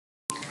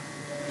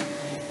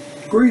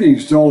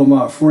Greetings to all of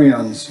my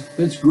friends.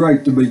 It's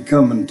great to be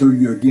coming to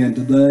you again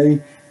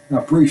today. I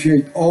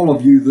appreciate all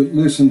of you that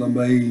listen to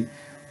me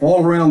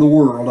all around the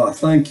world. I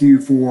thank you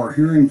for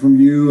hearing from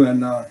you,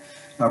 and I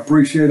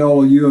appreciate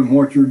all of you and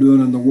what you're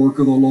doing in the work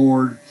of the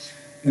Lord.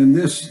 And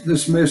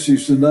this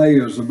message today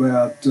is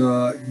about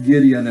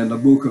Gideon in the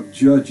book of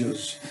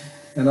Judges.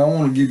 And I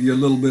want to give you a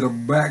little bit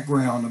of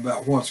background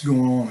about what's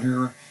going on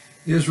here.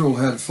 Israel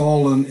had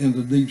fallen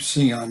into deep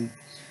sin.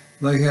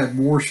 They had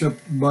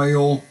worshipped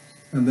Baal,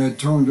 and they had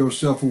turned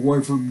themselves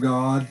away from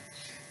God.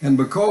 And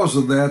because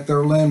of that,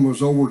 their land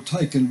was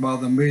overtaken by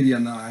the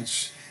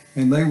Midianites,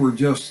 and they were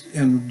just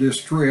in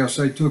distress.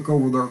 They took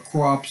over their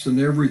crops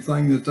and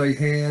everything that they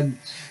had,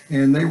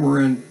 and they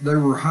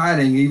were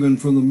hiding even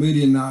from the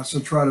Midianites to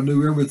try to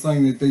do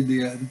everything that they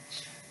did.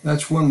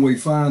 That's when we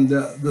find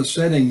the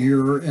setting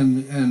here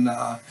in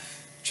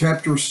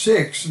chapter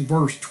 6,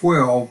 verse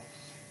 12.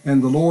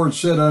 And the Lord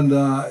said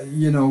unto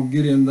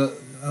Gideon,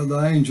 the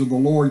angel of the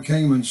Lord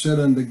came and said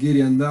unto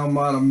Gideon, Thou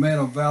mighty man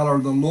of valor,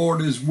 the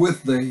Lord is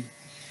with thee.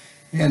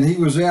 And he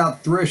was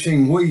out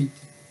threshing wheat,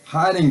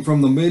 hiding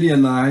from the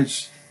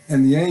Midianites.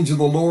 And the angel of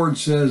the Lord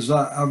says,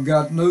 I've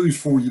got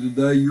news for you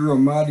today. You're a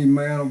mighty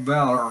man of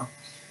valor.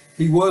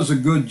 He was a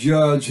good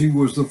judge. He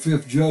was the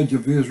 5th judge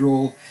of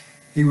Israel.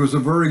 He was a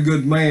very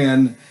good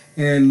man.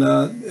 And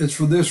it's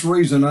for this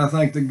reason I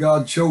think that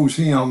God chose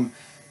him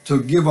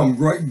to give them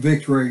great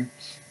victory.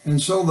 And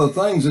so the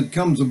things that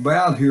comes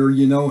about here,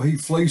 he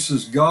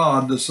fleeces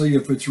God to see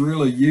if it's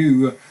really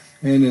you.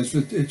 And if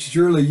it's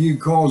really you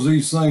cause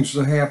these things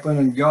to happen,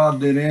 and God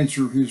did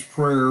answer his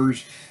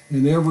prayers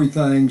and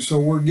everything. So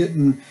we're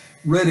getting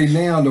ready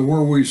now to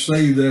where we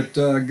see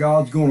that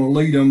God's going to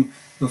lead them.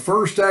 The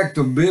first act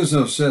of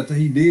business that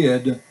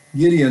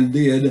Gideon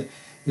did,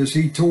 is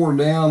he tore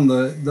down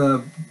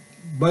the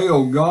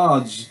Baal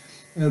gods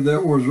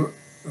that was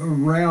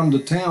around the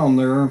town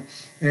there.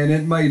 And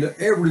it made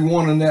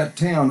everyone in that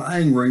town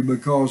angry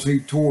because he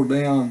tore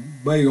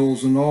down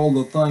Baals and all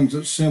the things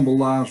that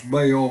symbolized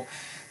Baal.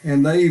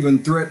 And they even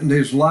threatened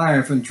his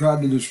life and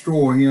tried to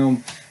destroy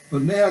him.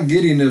 But now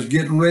Gideon is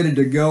getting ready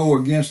to go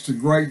against a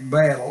great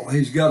battle.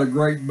 He's got a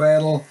great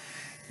battle,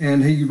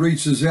 and he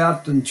reaches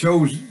out and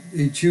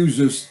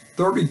chooses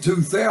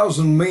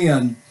 32,000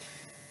 men.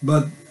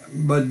 But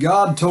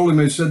God told him,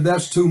 he said,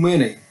 that's too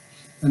many.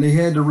 And he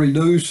had to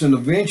reduce, and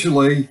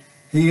eventually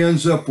he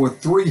ends up with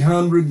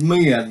 300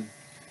 men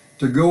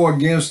to go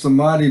against the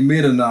mighty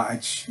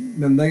Midianites.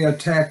 And they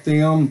attacked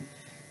them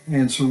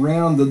and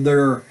surrounded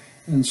their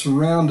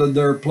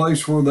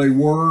place where they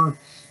were,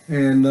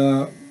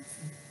 and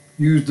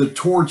used the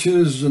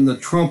torches and the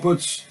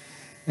trumpets.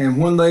 And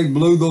when they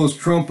blew those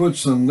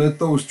trumpets and lit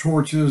those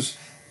torches,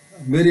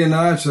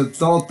 Midianites had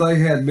thought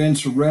they had been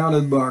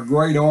surrounded by a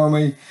great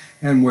army.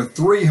 And with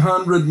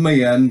 300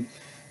 men,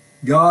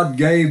 God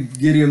gave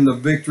Gideon the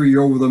victory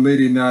over the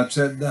Midianites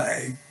that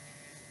day.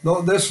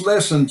 This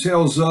lesson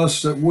tells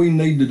us that we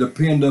need to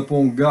depend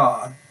upon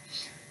God.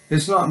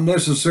 It's not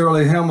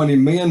necessarily how many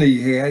men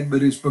he had,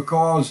 but it's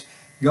because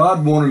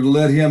God wanted to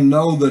let him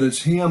know that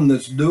it's him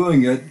that's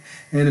doing it,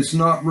 and it's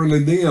not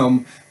really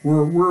them.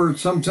 We're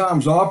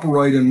sometimes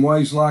operate in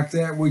ways like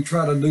that. We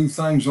try to do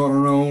things on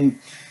our own.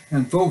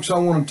 And folks, I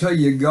want to tell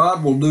you,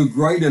 God will do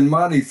great and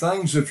mighty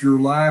things if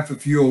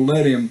you'll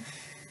let him.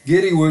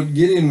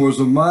 Gideon was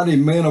a mighty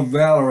man of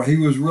valor. He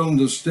was willing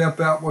to step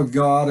out with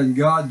God, and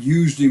God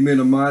used him in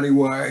a mighty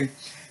way.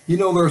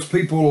 There's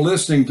people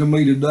listening to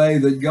me today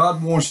that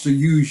God wants to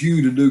use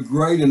you to do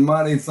great and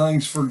mighty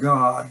things for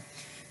God.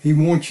 He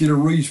wants you to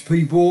reach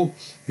people.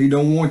 He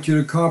don't want you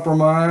to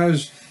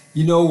compromise.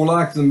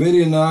 Like the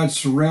Midianites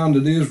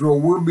surrounded Israel,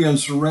 we're being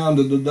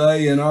surrounded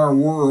today in our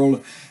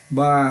world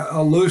by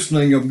a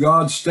loosening of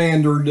God's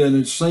standard, and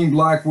it seemed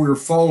like we were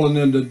falling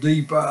into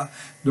deep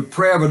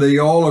depravity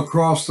all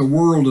across the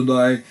world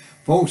today.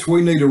 Folks,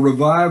 we need a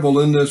revival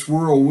in this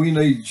world. We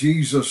need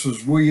Jesus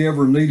as we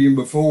ever need him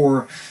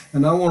before.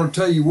 And I want to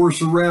tell you, we're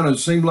surrounded. It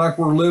seems like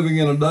we're living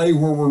in a day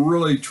where we're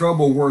really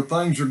troubled, where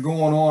things are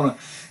going on,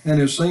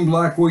 and it seems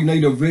like we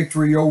need a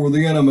victory over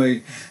the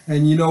enemy.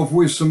 And if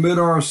we submit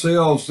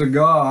ourselves to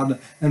God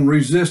and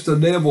resist the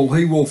devil,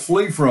 he will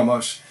flee from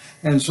us.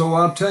 And so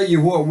I'll tell you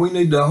what, we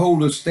need to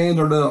hold a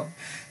standard up.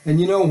 And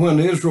when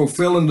Israel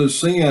fell into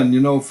sin,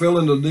 fell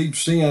into deep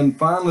sin,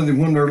 finally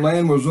when their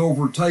land was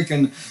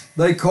overtaken,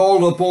 they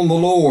called upon the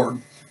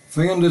Lord.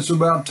 Friend, it's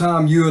about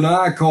time you and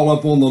I call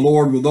upon the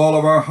Lord with all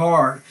of our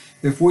heart.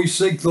 If we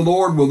seek the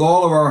Lord with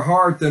all of our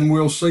heart, then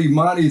we'll see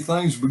mighty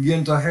things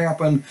begin to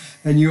happen,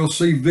 and you'll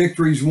see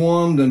victories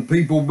won, and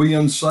people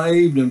being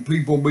saved, and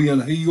people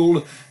being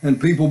healed,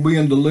 and people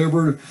being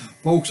delivered.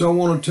 Folks, I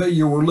want to tell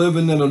you, we're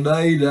living in a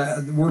day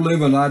I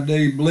believe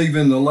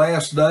in the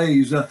last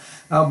days.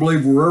 I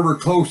believe we're ever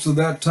close to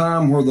that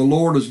time where the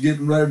Lord is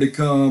getting ready to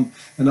come.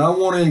 And I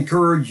want to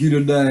encourage you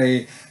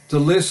today to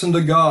listen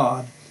to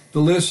God.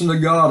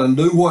 And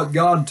do what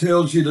God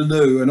tells you to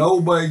do, and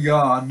obey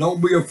God. Don't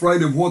be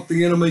afraid of what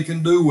the enemy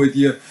can do with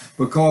you,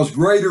 because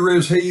greater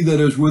is he that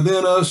is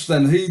within us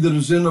than he that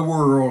is in the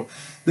world.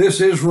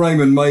 This is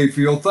Raymond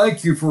Mayfield.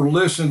 Thank you for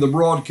listening to the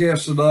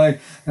broadcast today,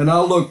 and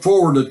I look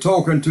forward to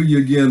talking to you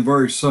again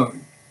very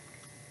soon.